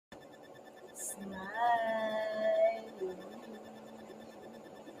Smile.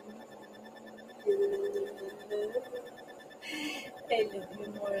 I love you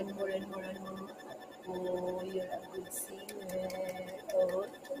more and more and more and more. Oh, you're a good singer. Oh,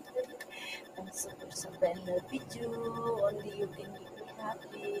 I'm super in love with you. Only you can make me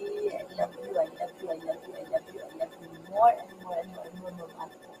happy. I love you, I love you, I love you, I love you, I love you more and more and more and more,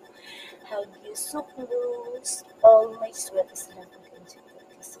 Mama. Hug you so close. All my sweat is love and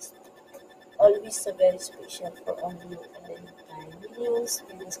kisses. Always so very special for only you and anytime. Millions,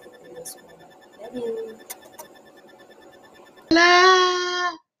 millions, millions, love you.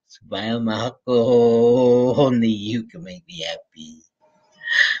 La! Smile, mahal ko. Only you can make me happy.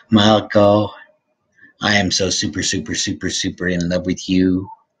 Mahal ko, I am so super in love with you.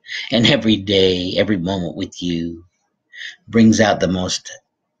 And every day, every moment with you brings out the most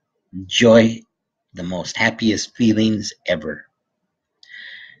joy, the most happiest feelings ever.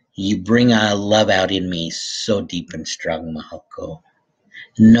 You bring a love out in me so deep and strong, mahal ko.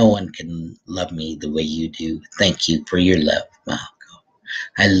 No one can love me the way you do. Thank you for your love, mahal ko.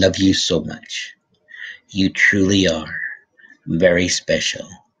 I love you so much. You truly are very special,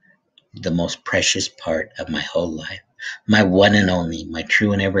 the most precious part of my whole life, my one and only, my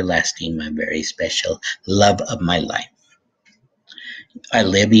true and everlasting, my very special love of my life. I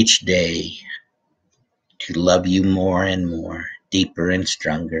live each day to love you more and more, deeper and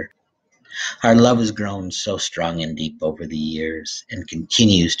stronger. Our love has grown so strong and deep over the years and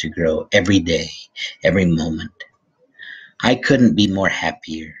continues to grow every day, every moment. I couldn't be more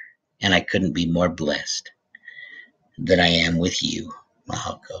happier and I couldn't be more blessed than I am with you,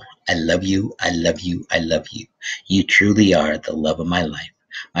 Mahako. I love you, I love you, I love you. You truly are the love of my life,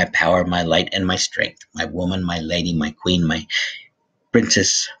 my power, my light, and my strength, my woman, my lady, my queen, my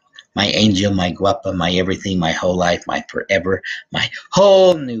princess, my angel, my guapa, my everything, my whole life, my forever, my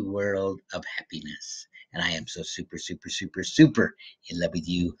whole new world of happiness. And I am so super in love with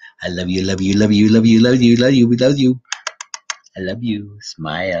you. I love you, love you, love you, love you, love you, love you, we love you. I love you.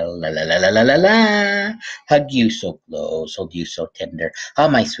 Smile. La la la la la la la. Hug you so close. Hold you so tender. All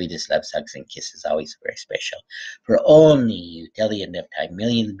my sweetest loves, hugs, and kisses, always very special. For only you, till the end of time,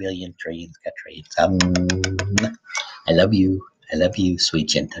 millions, billions, trillions, quadrillions. I love you. I love you. Sweet,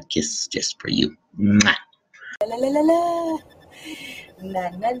 gentle kiss just for you. Mwah. La la la la. Na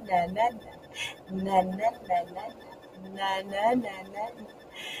na na na na. Na na na na na. Na na na na na.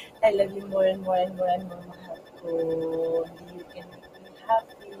 I love you more and more and more and more, mahal ko. Only you can make me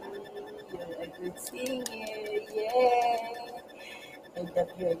happy. You're a good singer, yeah. I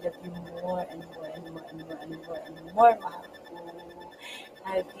love you more and more and more and more and more and more, mahal ko.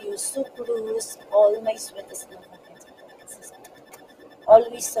 Have you so close, all my sweat is love against my kisses.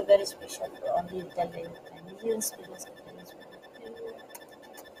 Always so very special for only the millions, millions,